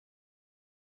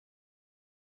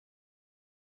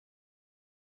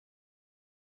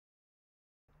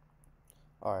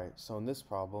Alright, so in this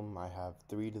problem I have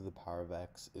 3 to the power of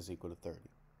x is equal to 30.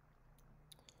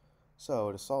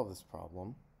 So to solve this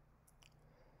problem,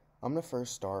 I'm going to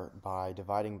first start by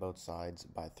dividing both sides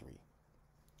by 3.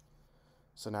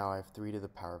 So now I have 3 to the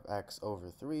power of x over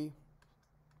 3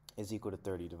 is equal to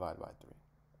 30 divided by 3.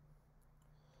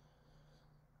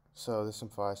 So this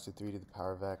simplifies to 3 to the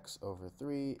power of x over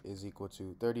 3 is equal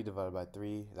to 30 divided by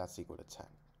 3, that's equal to 10.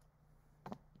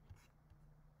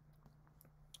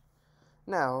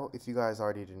 Now, if you guys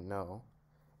already didn't know,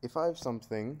 if I have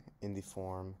something in the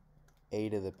form a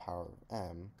to the power of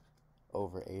m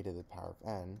over a to the power of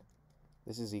n,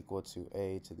 this is equal to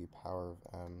a to the power of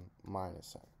m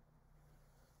minus n.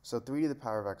 So 3 to the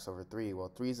power of x over 3, well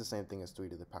 3 is the same thing as 3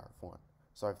 to the power of 1.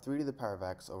 So I have 3 to the power of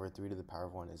x over 3 to the power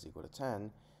of 1 is equal to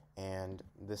 10, and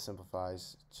this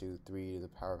simplifies to 3 to the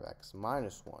power of x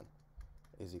minus 1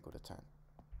 is equal to 10.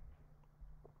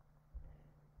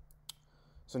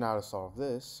 So now to solve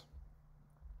this,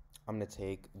 I'm going to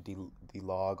take the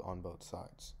log on both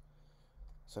sides.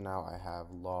 So now I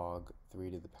have log 3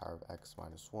 to the power of x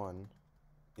minus 1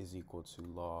 is equal to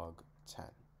log 10.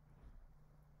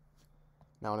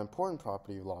 Now an important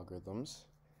property of logarithms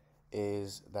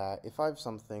is that if I have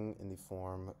something in the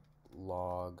form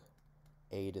log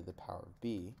a to the power of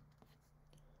b,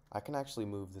 I can actually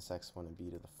move this exponent b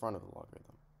to the front of the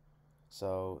logarithm.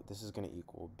 So this is going to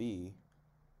equal b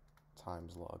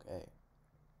times log a.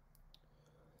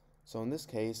 So in this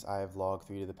case, I have log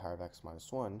 3 to the power of x minus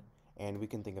 1, and we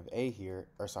can think of 3 here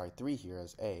as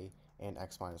a and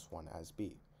x minus 1 as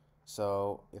b.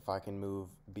 So if I can move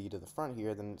b to the front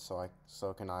here, then so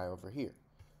can I over here.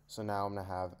 So now I'm going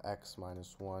to have x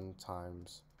minus 1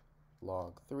 times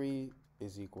log 3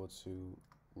 is equal to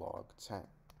log 10.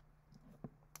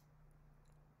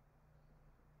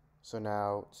 So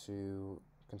now to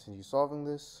continue solving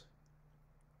this,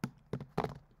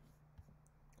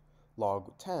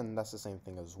 log 10, that's the same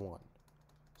thing as 1.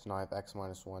 So now I have x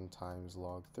minus 1 times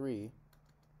log 3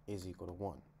 is equal to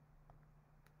 1.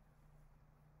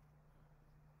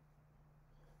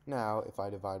 Now, if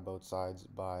I divide both sides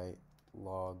by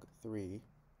log 3,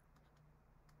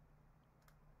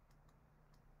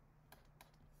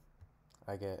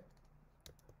 I get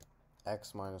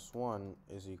x minus 1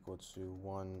 is equal to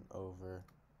 1 over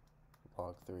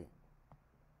log 3.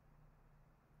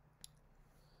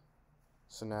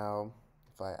 So now,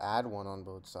 if I add 1 on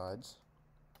both sides,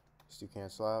 these two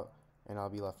cancel out, and I'll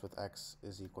be left with x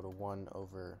is equal to 1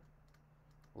 over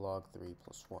log 3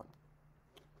 plus 1.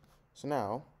 So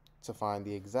now, to find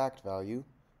the exact value,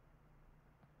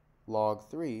 log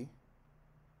 3,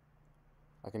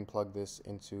 I can plug this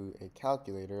into a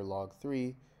calculator. Log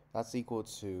 3, that's equal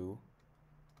to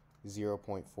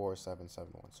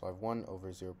 0.4771. So I have 1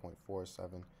 over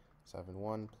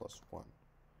 0.4771 plus 1.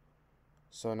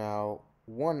 So now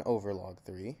 1 over log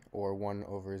 3, or 1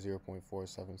 over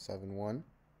 0.4771,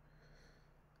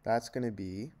 that's going to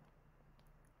be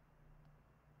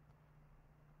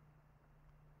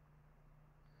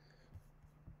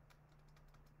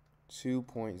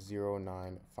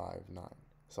 2.0959.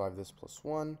 So I have this plus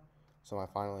 1, so my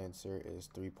final answer is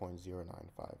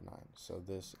 3.0959. So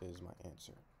this is my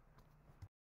answer.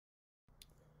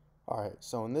 Alright,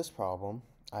 so in this problem,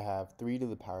 I have 3 to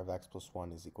the power of x plus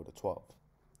 1 is equal to 12.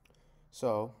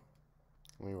 So,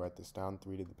 let me write this down.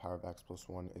 3 to the power of x plus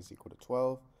 1 is equal to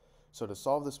 12. So to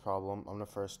solve this problem, I'm going to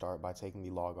first start by taking the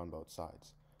log on both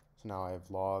sides. So now I have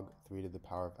log 3 to the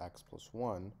power of x plus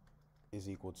 1 is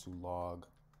equal to log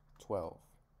 12.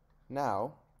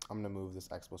 Now, I'm going to move this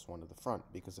x plus 1 to the front,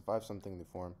 because if I have something in the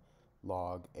form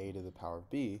log a to the power of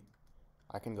b,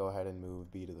 I can go ahead and move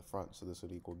b to the front, so this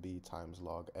would equal b times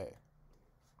log a.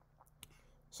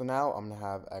 So now I'm going to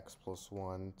have x plus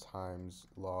 1 times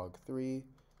log 3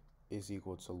 is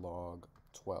equal to log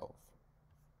 12.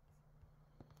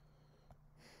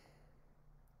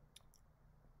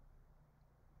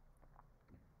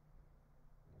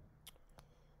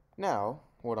 Now,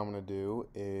 what I'm going to do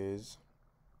is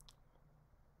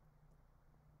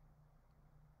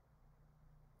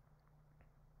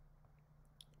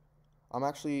I'm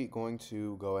actually going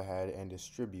to go ahead and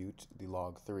distribute the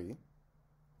log 3.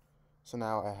 So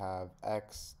now I have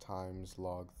x times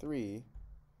log 3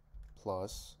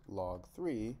 plus log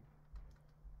 3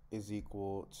 is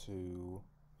equal to,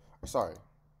 sorry.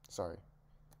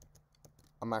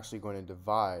 I'm actually going to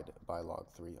divide by log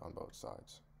 3 on both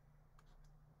sides.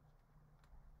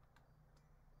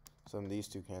 So then these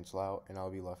two cancel out, and I'll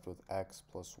be left with x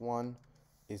plus 1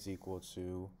 is equal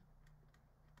to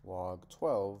log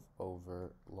 12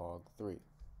 over log 3.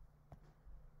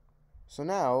 So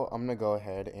now I'm going to go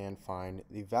ahead and find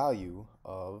the value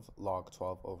of log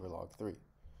 12 over log 3.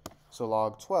 So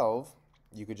log 12,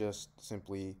 you could just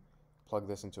simply plug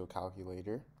this into a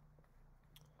calculator.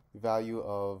 The value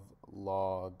of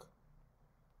log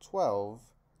 12,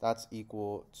 that's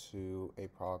equal to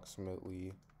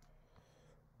approximately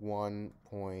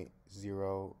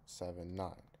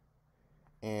 1.079.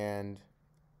 And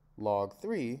log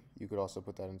 3, you could also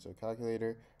put that into a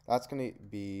calculator, that's going to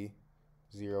be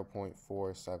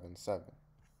 0.477.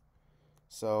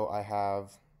 So I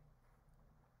have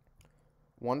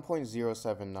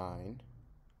 1.079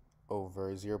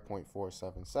 over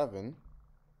 0.477,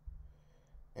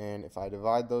 and if I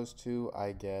divide those two,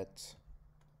 I get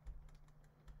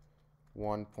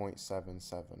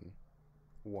 1.771.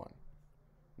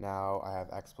 Now I have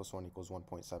x plus 1 equals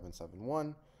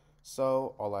 1.771,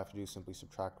 so all I have to do is simply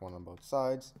subtract 1 on both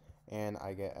sides, and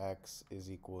I get x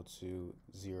is equal to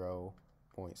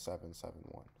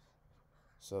 0.771.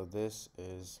 So this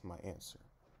is my answer.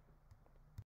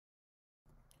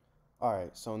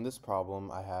 Alright, so in this problem,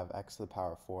 I have x to the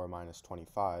power of 4 minus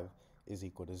 25 is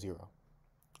equal to 0.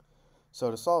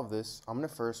 So to solve this, I'm going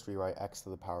to first rewrite x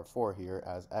to the power of 4 here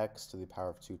as x to the power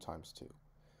of 2 times 2.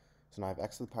 So now I have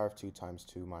x to the power of 2 times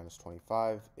 2 minus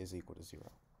 25 is equal to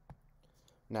 0.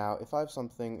 Now, if I have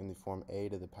something in the form a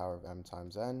to the power of m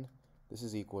times n, this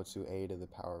is equal to a to the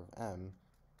power of m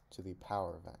to the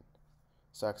power of n.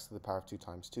 So x to the power of 2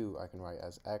 times 2 I can write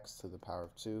as x to the power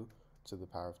of 2 to the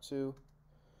power of 2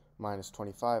 minus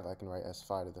 25 I can write as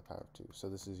 5 to the power of 2. So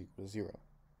this is equal to 0.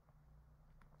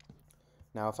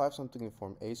 Now if I have something in the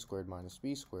form a squared minus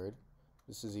b squared,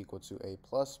 this is equal to a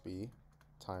plus b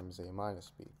times a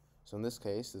minus b. So in this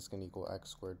case, this can equal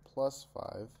x squared plus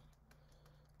 5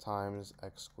 times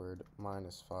x squared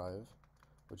minus 5,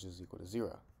 which is equal to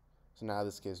 0. So now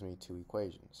this gives me two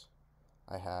equations.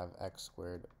 I have x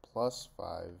squared plus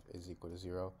 5 is equal to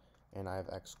 0, and I have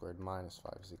x squared minus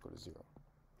 5 is equal to 0.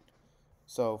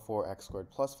 So for x squared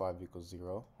plus 5 equals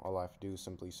 0, all I have to do is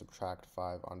simply subtract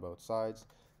 5 on both sides.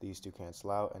 These two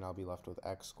cancel out, and I'll be left with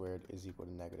x squared is equal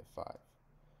to negative 5.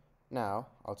 Now,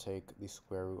 I'll take the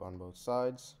square root on both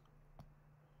sides.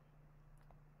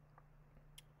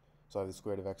 So I have the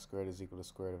square root of x squared is equal to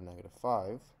square root of negative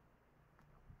 5.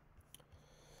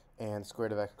 And the square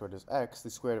root of x squared is x. The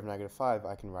square root of negative 5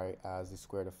 I can write as the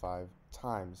square root of 5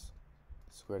 times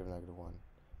the square root of negative 1.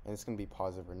 And it's going to be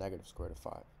positive or negative square root of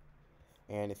 5.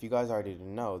 And if you guys already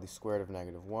didn't know, the square root of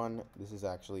negative 1, this is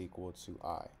actually equal to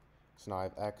I. So now I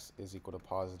have x is equal to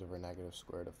positive or negative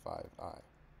square root of 5i.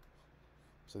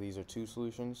 So these are two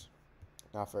solutions.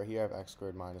 Now for here I have x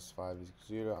squared minus 5 is equal to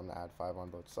 0. I'm going to add 5 on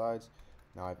both sides.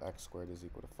 Now I have x squared is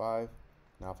equal to 5.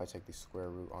 Now if I take the square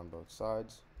root on both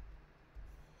sides,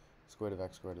 square root of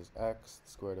x squared is x.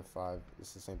 The square root of 5, this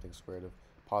is the same thing, square root of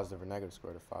positive or negative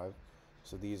square root of 5.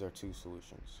 So these are two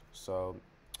solutions. So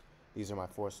these are my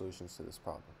 4 solutions to this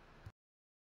problem.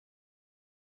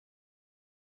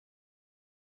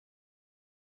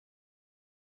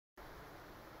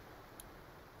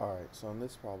 Alright, so in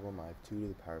this problem I have 2 to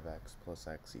the power of x plus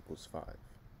x equals 5.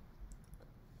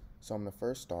 So I'm going to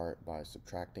first start by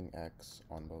subtracting x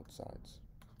on both sides.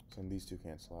 So these two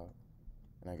cancel out,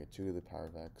 and I get 2 to the power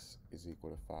of x is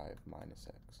equal to 5 minus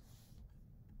x.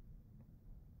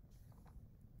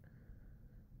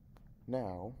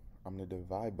 Now, I'm going to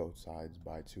divide both sides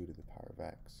by 2 to the power of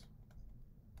x.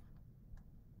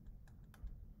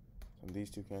 So these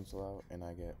two cancel out, and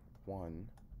I get 1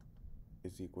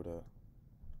 is equal to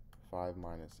 5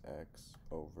 minus x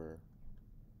over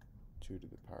 2 to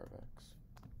the power of x.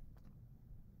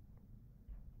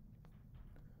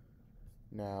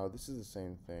 Now, this is the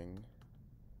same thing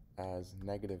as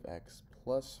negative x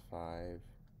plus 5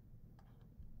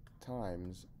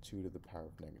 times 2 to the power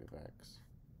of negative x.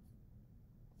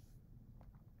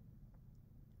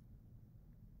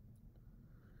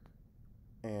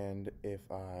 And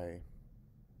if I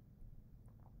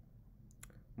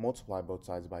multiply both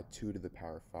sides by 2 to the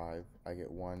power of 5, I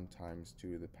get 1 times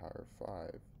 2 to the power of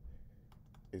 5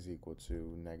 is equal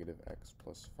to negative x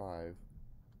plus 5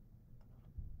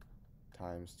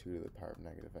 times 2 to the power of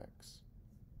negative x.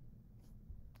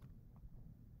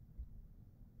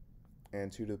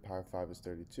 And 2 to the power of 5 is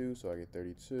 32, so I get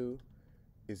 32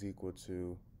 is equal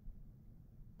to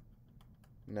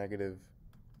negative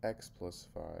x plus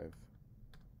 5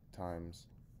 times,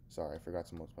 sorry, I forgot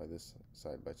to multiply this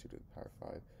side by 2 to the power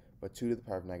of 5, but 2 to the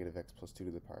power of negative x plus 2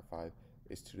 to the power of 5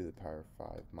 is 2 to the power of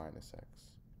 5 minus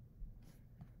x.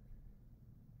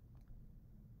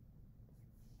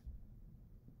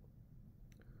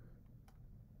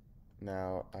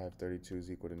 Now I have 32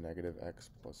 is equal to negative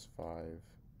x plus 5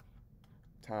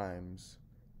 times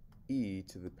e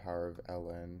to the power of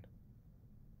ln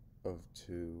of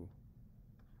 2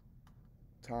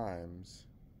 times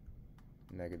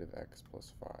negative x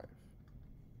plus 5.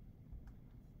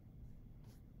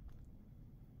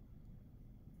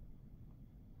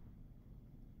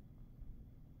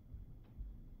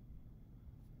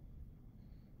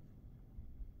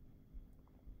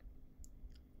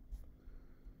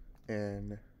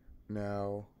 And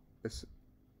now this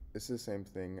is the same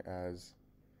thing as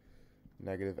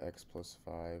negative x plus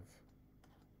 5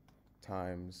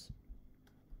 times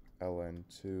ln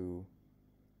 2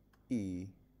 e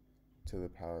to the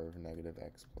power of negative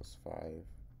x plus 5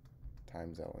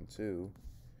 times ln 2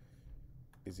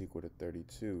 is equal to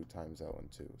 32 times ln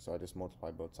 2. So I just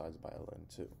multiply both sides by ln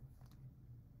 2.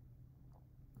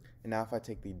 And now if I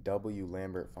take the W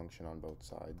Lambert function on both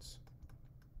sides,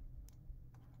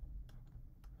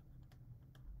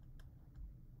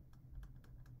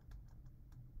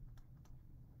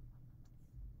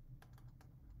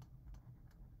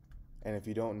 and if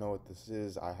you don't know what this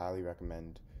is, I highly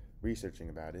recommend researching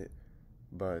about it.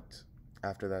 But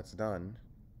after that's done,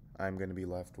 I'm going to be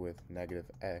left with negative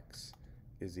x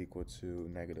is equal to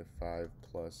negative 5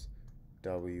 plus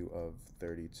w of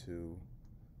 32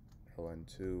 ln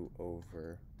 2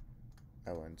 over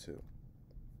ln 2.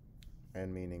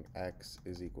 And meaning x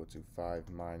is equal to 5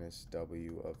 minus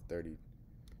w of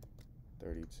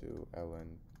 32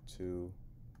 ln 2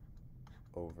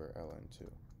 over ln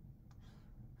 2.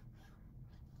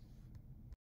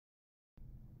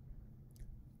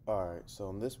 Alright, so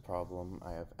in this problem,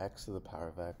 I have x to the power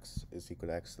of x is equal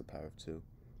to x to the power of 2.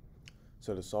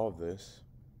 So to solve this,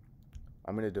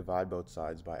 I'm going to divide both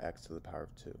sides by x to the power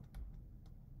of 2.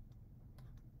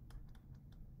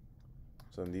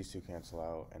 So then these two cancel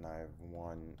out, and I have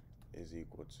 1 is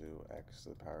equal to x to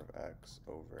the power of x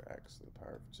over x to the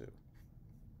power of 2.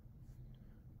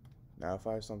 Now if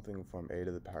I have something from a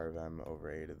to the power of m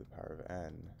over a to the power of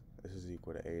n, this is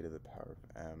equal to a to the power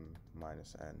of m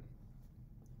minus n.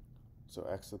 So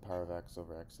x to the power of x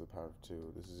over x to the power of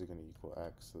 2, this is going to equal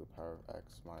x to the power of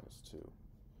x minus 2.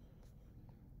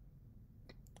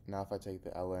 Now if I take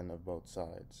the ln of both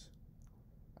sides,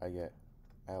 I get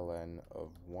ln of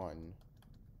 1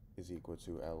 is equal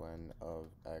to ln of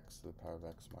x to the power of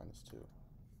x minus 2.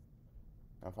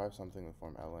 Now if I have something in the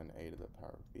form ln a to the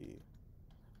power of b,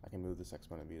 I can move this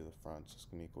exponent b to the front, so it's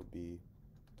going to equal b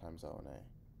times ln a.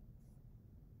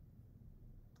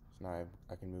 So now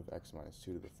I can move x minus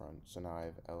 2 to the front, so now I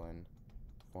have ln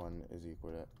 1 is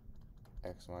equal to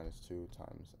x minus 2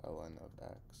 times ln of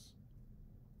x.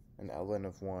 And ln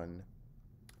of 1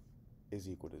 is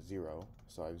equal to 0,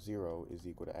 so I have 0 is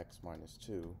equal to x minus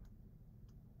 2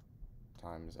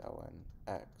 times ln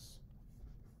x.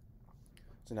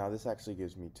 So now this actually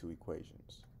gives me two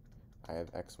equations. I have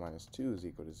x minus 2 is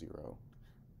equal to 0,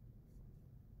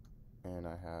 and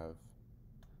I have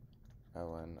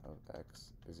ln of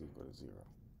x is equal to 0.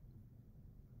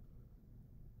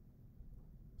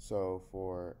 So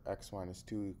for x minus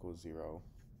 2 equals 0,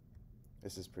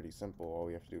 this is pretty simple. All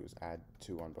we have to do is add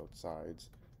 2 on both sides,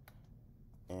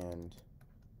 and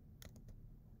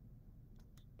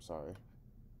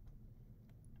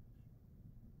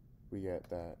we get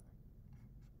that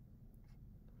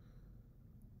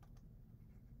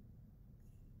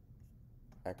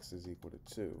x is equal to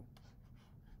 2.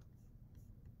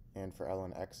 And for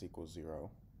ln x equals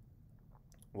 0,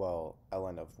 well,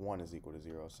 ln of 1 is equal to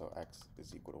 0, so x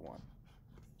is equal to 1.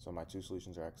 So my two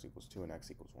solutions are x equals 2 and x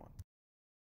equals 1.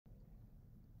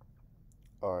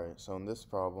 Alright, so in this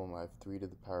problem, I have 3 to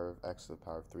the power of x to the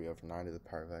power of 3 over 9 to the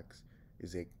power of x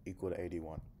is equal to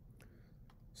 81.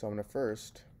 So I'm going to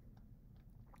first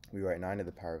rewrite 9 to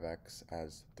the power of x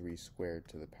as 3 squared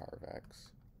to the power of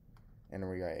x, and then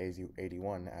rewrite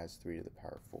 81 as 3 to the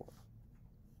power of 4.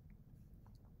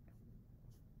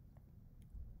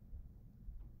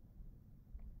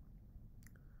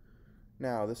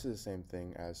 Now, this is the same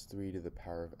thing as 3 to the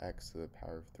power of x to the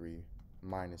power of 3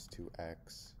 minus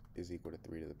 2x is equal to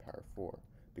 3 to the power of 4,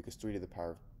 because 3 to the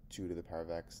power of 2 to the power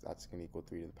of x, that's going to equal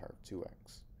 3 to the power of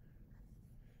 2x.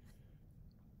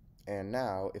 And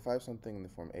now, if I have something in the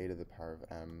form a to the power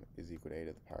of m is equal to a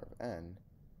to the power of n,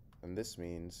 then this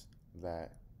means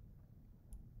that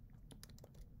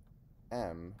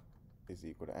m is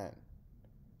equal to n.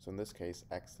 So in this case,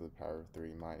 x to the power of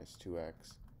 3 minus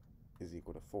 2x is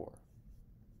equal to 4,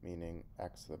 meaning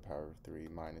x to the power of 3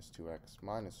 minus 2x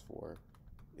minus 4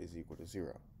 is equal to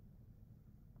 0.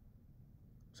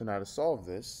 So now to solve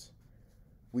this,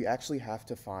 we actually have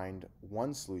to find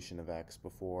one solution of x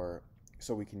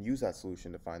so we can use that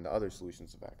solution to find the other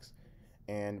solutions of x.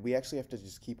 And we actually have to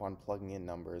just keep on plugging in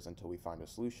numbers until we find a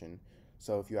solution.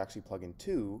 So if you actually plug in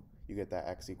 2, you get that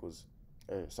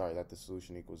that the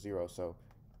solution equals 0. So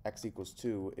x equals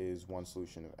 2 is one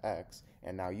solution of x,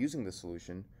 and now using the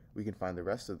solution, we can find the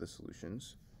rest of the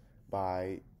solutions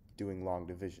by doing long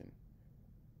division.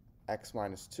 X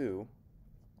minus 2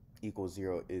 equals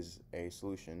 0 is a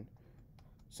solution,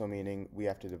 so meaning we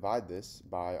have to divide this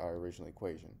by our original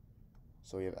equation.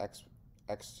 So we have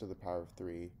x to the power of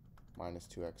 3 minus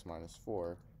 2x minus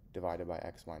 4 divided by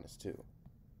x minus 2.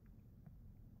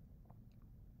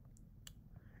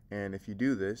 And if you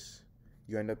do this,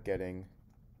 you end up getting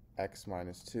x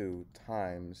minus 2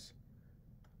 times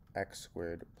x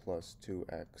squared plus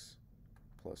 2x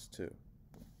plus 2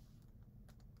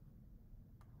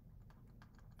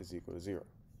 is equal to 0.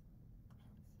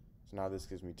 So now this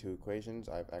gives me two equations.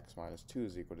 I have x minus 2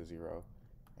 is equal to 0,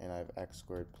 and I have x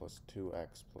squared plus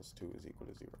 2x plus 2 is equal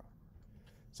to 0.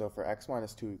 So for x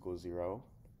minus 2 equals 0,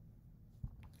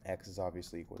 x is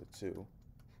obviously equal to 2.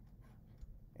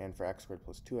 And for x squared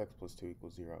plus 2x plus 2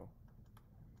 equals 0,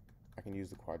 I can use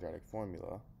the quadratic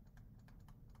formula.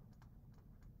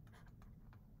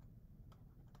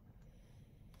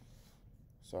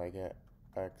 So I get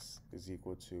x is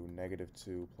equal to negative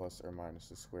 2 plus or minus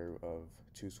the square root of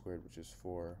 2 squared, which is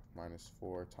 4, minus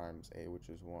 4 times a, which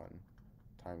is 1,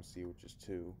 times c, which is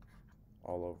 2,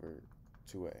 all over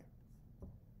 2a.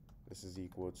 This is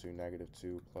equal to negative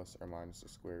 2 plus or minus the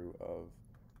square root of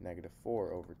negative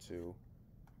 4 over 2,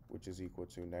 which is equal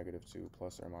to negative 2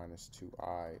 plus or minus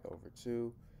 2i over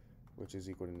 2, which is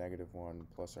equal to negative 1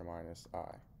 plus or minus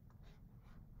I.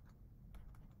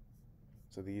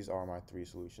 So these are my three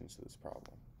solutions to this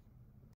problem.